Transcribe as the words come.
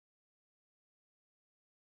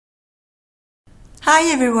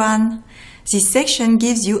Hi everyone! This section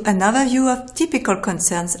gives you an overview of typical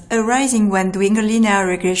concerns arising when doing a linear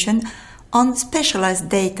regression on spatialized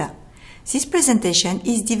data. This presentation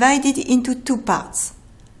is divided into two parts.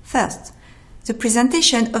 First, the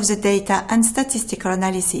presentation of the data and statistical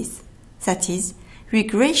analysis, that is,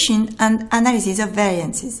 regression and analysis of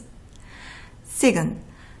variances. Second,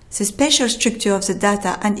 the spatial structure of the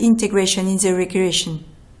data and integration in the regression.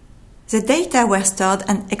 The data were stored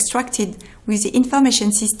and extracted with the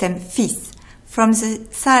information system FIS from the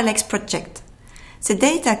Spatialized project. The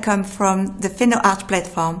data come from the PhenoArch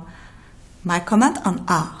platform. My command on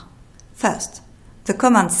R. First, the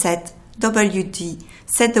command set wd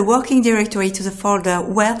set the working directory to the folder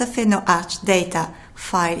where the PhenoArch data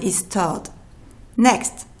file is stored.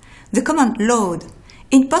 Next, the command load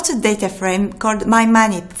imports a data frame called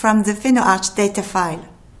mymanip from the PhenoArch data file.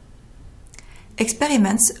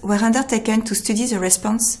 Experiments were undertaken to study the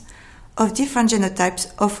response of different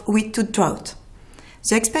genotypes of wheat to drought.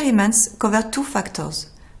 The experiments cover two factors.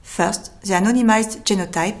 First, the anonymized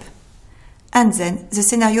genotype, and then the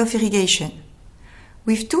scenario of irrigation,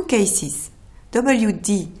 with two cases,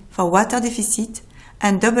 WD for water deficit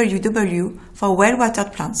and WW for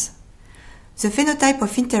well-watered plants. The phenotype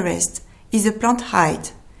of interest is the plant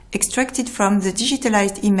height, extracted from the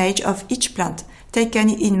digitalized image of each plant taken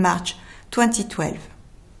in March 2012.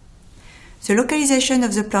 The localization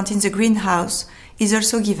of the plant in the greenhouse is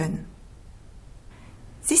also given.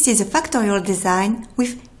 This is a factorial design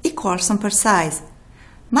with equal sample size.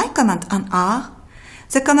 My command on R,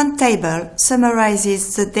 the command table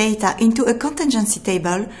summarizes the data into a contingency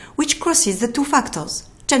table which crosses the two factors,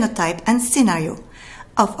 genotype and scenario,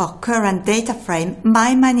 of our current data frame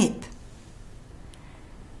mymanip.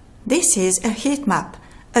 This is a heat map,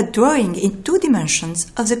 a drawing in 2 dimensions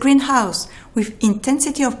of the greenhouse with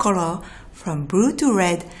intensity of color from blue to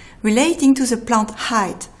red relating to the plant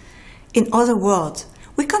height. In other words,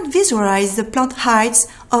 we can visualize the plant heights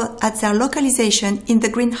at their localization in the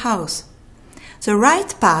greenhouse. The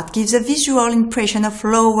right part gives a visual impression of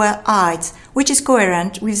lower heights, which is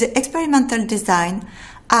coherent with the experimental design,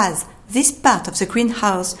 as this part of the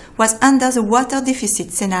greenhouse was under the water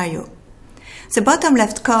deficit scenario. The bottom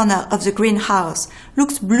left corner of the greenhouse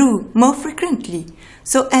looks blue more frequently,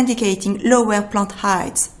 so indicating lower plant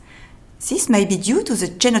heights. This may be due to the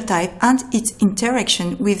genotype and its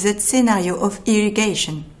interaction with the scenario of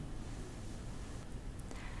irrigation.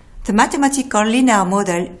 The mathematical linear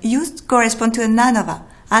model used corresponds to an ANOVA,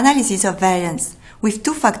 analysis of variance, with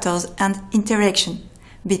two factors and interaction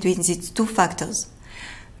between these two factors.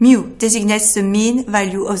 Mu designates the mean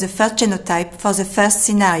value of the first genotype for the first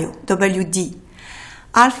scenario, WD.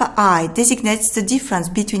 Alpha I designates the difference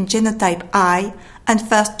between genotype I and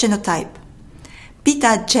first genotype.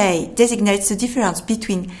 Beta J designates the difference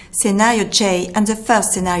between scenario J and the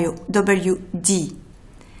first scenario, WD.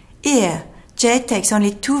 Here, J takes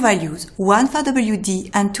only two values, one for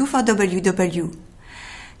WD and two for WW.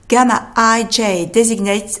 Gamma IJ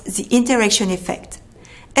designates the interaction effect.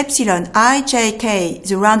 Epsilon IJK,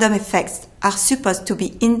 the random effects, are supposed to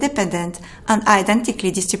be independent and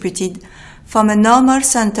identically distributed from a normal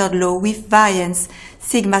centered law with variance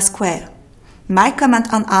sigma square. My command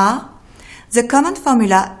on R, the command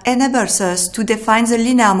formula enables us to define the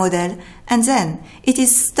linear model, and then it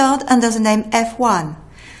is stored under the name F1.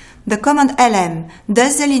 The command LM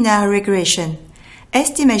does the linear regression,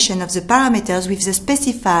 estimation of the parameters with the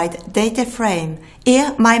specified data frame,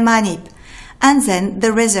 here mymanip, and then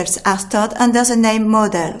the results are stored under the name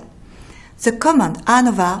model. The command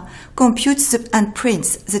ANOVA computes and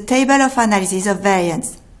prints the table of analysis of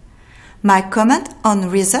variance. My comment on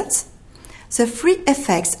results, the three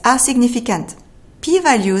effects are significant,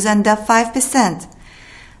 p-values under 5%.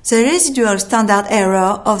 The residual standard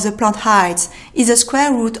error of the plant heights is the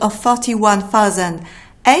square root of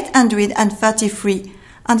 41,833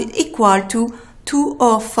 and is equal to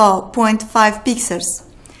 204.5 pixels.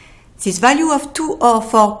 This value of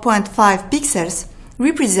 204.5 pixels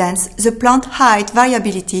represents the plant height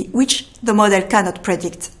variability which the model cannot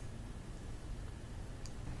predict.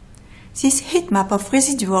 This heat map of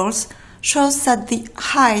residuals shows that the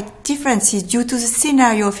height differences due to the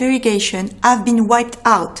scenario of irrigation have been wiped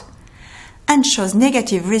out and shows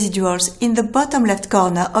negative residuals in the bottom left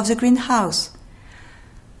corner of the greenhouse.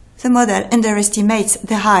 The model underestimates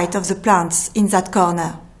the height of the plants in that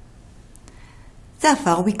corner.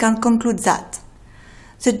 Therefore, we can conclude that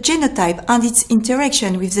the genotype and its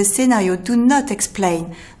interaction with the scenario do not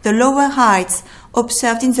explain the lower heights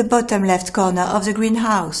observed in the bottom left corner of the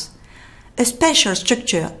greenhouse. A spatial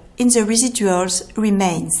structure in the residuals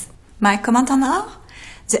remains. My comment on R?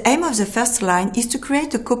 The aim of the first line is to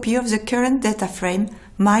create a copy of the current data frame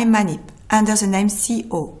mymanip under the name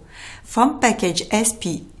CO. From package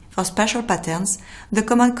SP for spatial patterns, the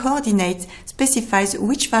command coordinate specifies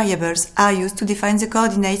which variables are used to define the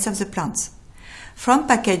coordinates of the plants. From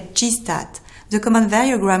package gstat, the command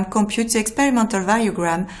variogram computes the experimental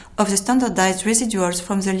variogram of the standardized residuals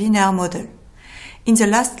from the linear model. In the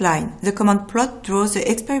last line, the command plot draws the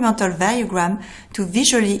experimental variogram to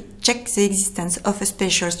visually check the existence of a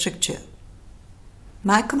spatial structure.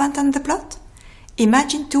 My comment on the plot?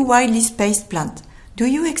 Imagine two widely spaced plants. Do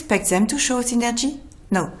you expect them to show synergy?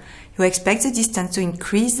 No, you expect the distance to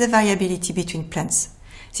increase the variability between plants.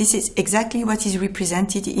 This is exactly what is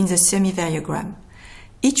represented in the semi-variogram.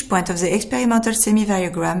 Each point of the experimental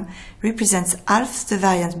semi-variogram represents half the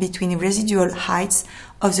variance between residual heights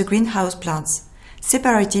of the greenhouse plants,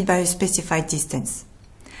 separated by a specified distance.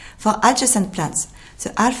 For adjacent plants,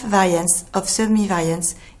 the half variance of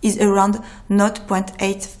semi-variance is around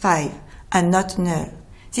 0.85 and not null.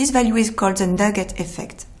 This value is called the nugget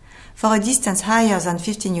effect. For a distance higher than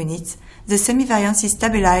 15 units, the semi-variance is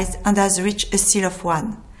stabilized and has reached a seal of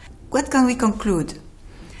 1. What can we conclude?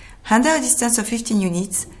 Under a distance of 15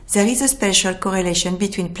 units, there is a spatial correlation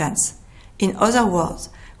between plants. In other words,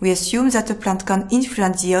 we assume that a plant can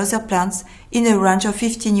influence the other plants in a range of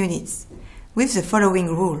 15 units, with the following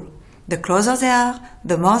rule. The closer they are,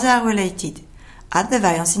 the more they are related, as the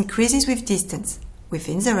variance increases with distance,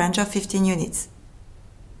 within the range of 15 units.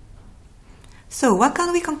 So what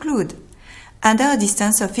can we conclude? Under a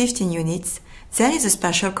distance of 15 units, there is a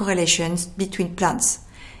spatial correlation between plants.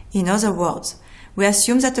 In other words, we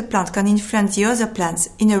assume that a plant can influence the other plants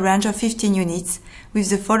in a range of 15 units with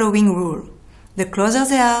the following rule. The closer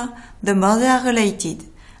they are, the more they are related,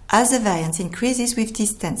 as the variance increases with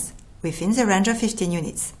distance, within the range of 15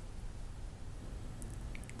 units.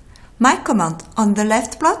 My comment on the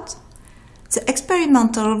left plot? The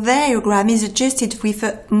experimental variogram is adjusted with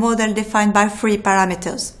a model defined by 3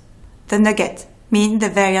 parameters. The nugget means the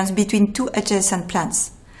variance between two adjacent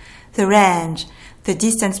plants. The range, the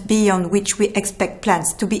distance beyond which we expect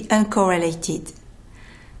plants to be uncorrelated.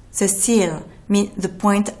 The seal means the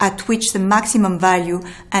point at which the maximum value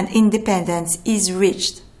and independence is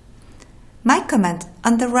reached. My comment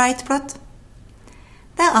on the right plot?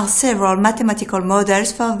 There are several mathematical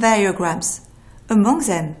models for variograms. Among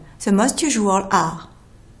them, the most usual are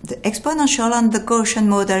the exponential and the Gaussian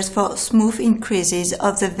models for smooth increases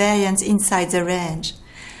of the variance inside the range,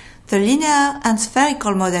 the linear and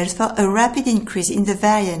spherical models for a rapid increase in the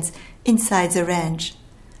variance inside the range.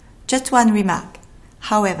 Just one remark.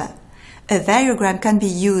 However, a variogram can be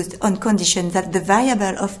used on condition that the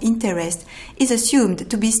variable of interest is assumed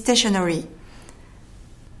to be stationary.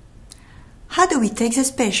 How do we take the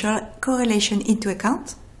spatial correlation into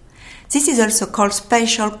account? This is also called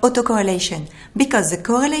spatial autocorrelation because the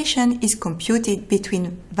correlation is computed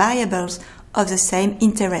between variables of the same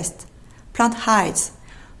interest, plant heights,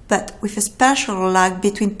 but with a spatial lag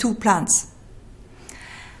between two plants.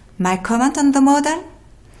 My comment on the model?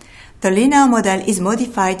 The linear model is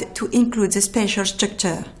modified to include the spatial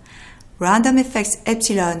structure. Random effects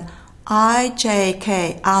epsilon, I, j,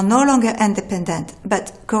 k are no longer independent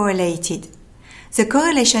but correlated. The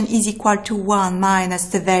correlation is equal to 1 minus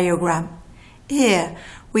the variogram. Here,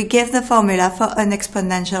 we give the formula for an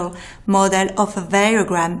exponential model of a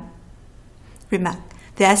variogram. Remark.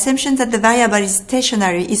 The assumption that the variable is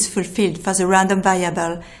stationary is fulfilled for the random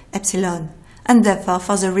variable epsilon, and therefore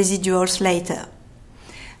for the residuals later.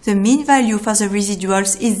 The mean value for the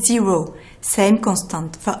residuals is 0, same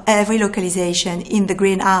constant for every localization in the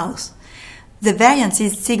greenhouse. The variance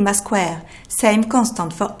is sigma square, same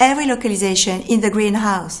constant for every localization in the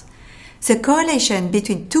greenhouse. The correlation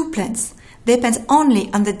between two plants depends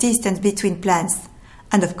only on the distance between plants,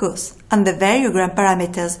 and of course on the variogram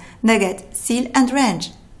parameters nugget, seal and range.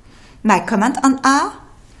 My command on R?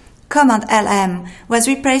 Command LM was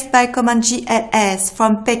replaced by command GLS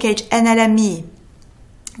from package NLME.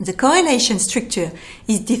 The correlation structure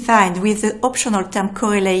is defined with the optional term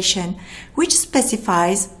correlation, which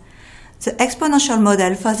specifies the exponential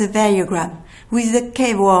model for the variogram with the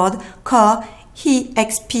keyword core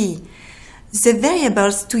EXP, the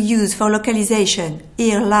variables to use for localization,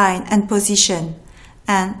 ear line and position,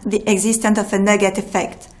 and the existence of a nugget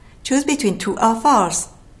effect. Choose between true or false.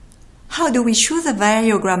 How do we choose a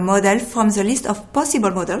variogram model from the list of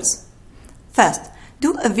possible models? First,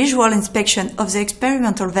 do a visual inspection of the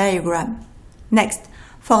experimental variogram. Next,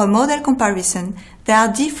 for a model comparison, there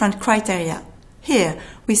are different criteria. Here,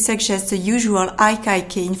 we suggest the usual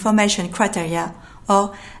IKK information criteria,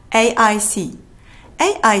 or AIC.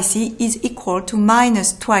 AIC is equal to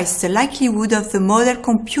minus twice the likelihood of the model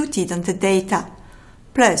computed on the data,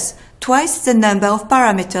 plus twice the number of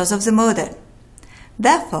parameters of the model.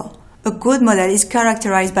 Therefore, a good model is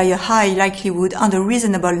characterized by a high likelihood and a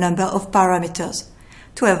reasonable number of parameters,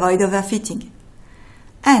 to avoid overfitting.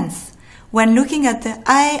 Hence, when looking at the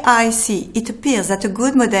AIC, it appears that a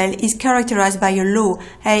good model is characterized by a low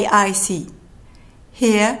AIC.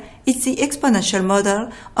 Here, it's the exponential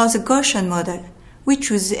model or the Gaussian model. We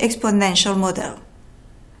choose the exponential model.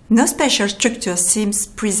 No special structure seems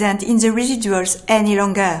present in the residuals any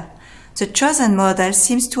longer. The chosen model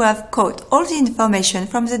seems to have caught all the information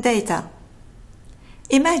from the data.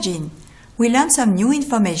 Imagine, we learn some new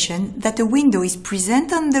information that a window is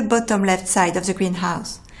present on the bottom left side of the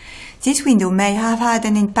greenhouse. This window may have had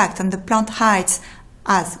an impact on the plant heights,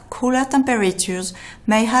 as cooler temperatures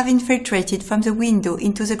may have infiltrated from the window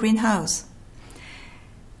into the greenhouse.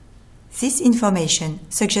 This information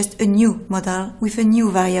suggests a new model with a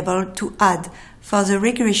new variable to add for the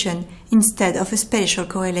regression instead of a spatial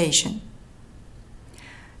correlation.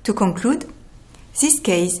 To conclude, this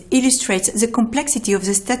case illustrates the complexity of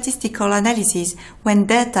the statistical analysis when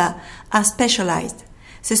data are spatialized.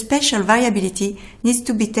 The spatial variability needs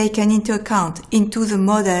to be taken into account into the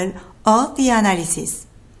model or the analysis.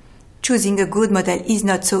 Choosing a good model is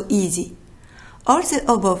not so easy. All the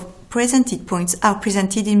above presented points are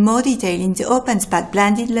presented in more detail in the OpenSpat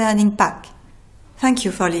Blended Learning Pack. Thank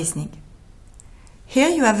you for listening. Here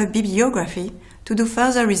you have a bibliography to do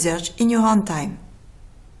further research in your own time.